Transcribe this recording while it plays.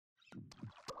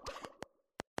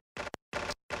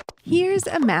Here's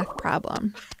a math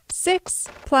problem. 6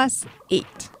 plus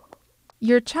 8.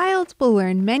 Your child will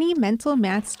learn many mental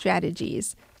math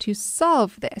strategies to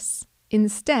solve this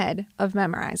instead of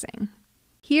memorizing.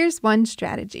 Here's one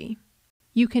strategy.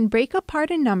 You can break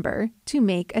apart a number to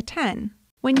make a 10.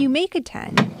 When you make a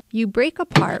 10, you break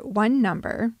apart one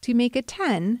number to make a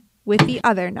 10 with the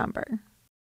other number.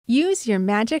 Use your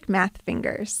magic math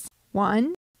fingers.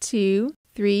 1, 2,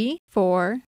 3,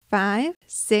 4, 5,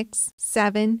 6,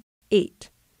 7, 8.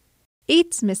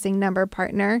 8's missing number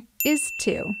partner is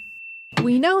 2.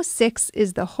 We know 6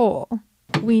 is the whole.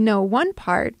 We know one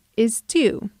part is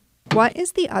 2. What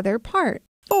is the other part?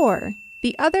 4.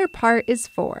 The other part is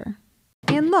 4.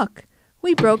 And look,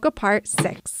 we broke apart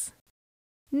 6.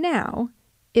 Now,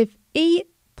 if 8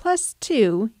 plus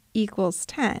 2 equals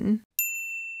 10,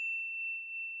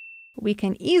 we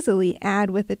can easily add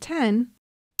with a 10.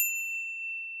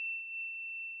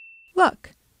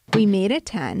 Look, we made a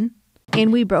 10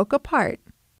 and we broke apart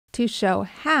to show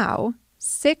how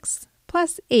 6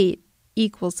 plus 8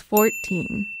 equals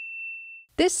 14.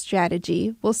 This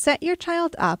strategy will set your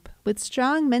child up with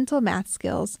strong mental math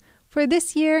skills for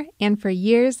this year and for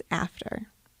years after.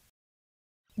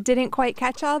 Didn't quite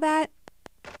catch all that?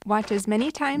 Watch as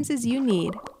many times as you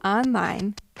need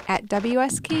online at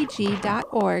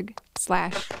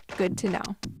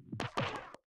WSKG.org/goodtoknow.